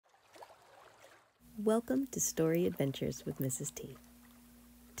Welcome to Story Adventures with Mrs. T.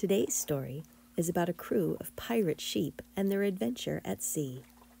 Today's story is about a crew of pirate sheep and their adventure at sea.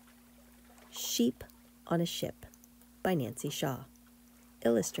 Sheep on a Ship by Nancy Shaw.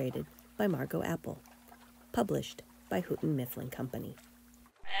 Illustrated by Margot Apple. Published by Houghton Mifflin Company.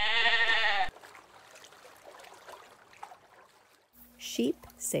 Sheep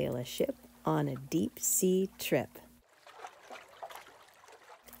sail a ship on a deep-sea trip.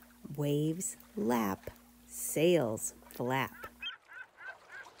 Waves lap, sails flap.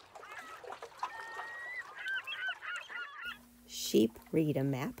 Sheep read a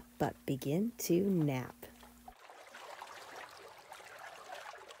map but begin to nap.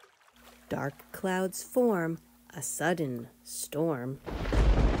 Dark clouds form, a sudden storm.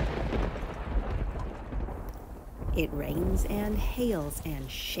 It rains and hails and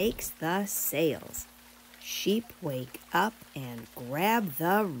shakes the sails. Sheep wake up and grab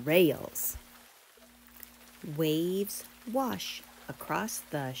the rails. Waves wash across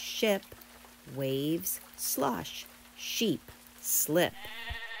the ship. Waves slosh, sheep slip.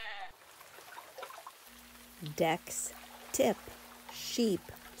 Decks tip, sheep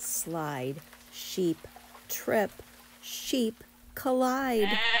slide, sheep trip, sheep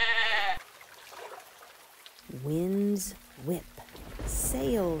collide. Winds whip,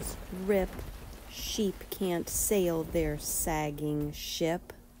 sails rip, sheep can't sail their sagging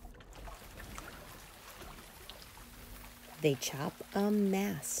ship. They chop a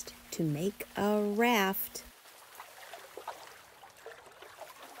mast to make a raft.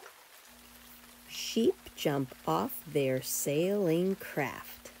 Sheep jump off their sailing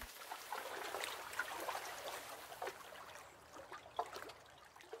craft.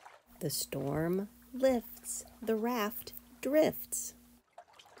 The storm lifts, the raft drifts.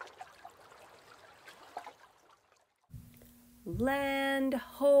 Land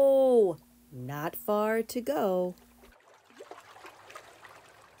ho! Not far to go.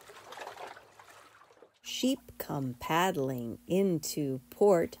 Sheep come paddling into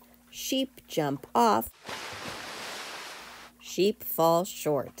port. Sheep jump off. Sheep fall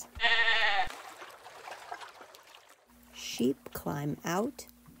short. Sheep climb out.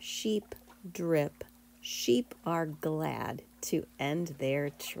 Sheep drip. Sheep are glad to end their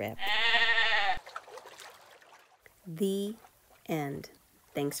trip. The end.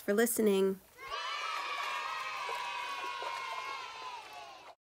 Thanks for listening.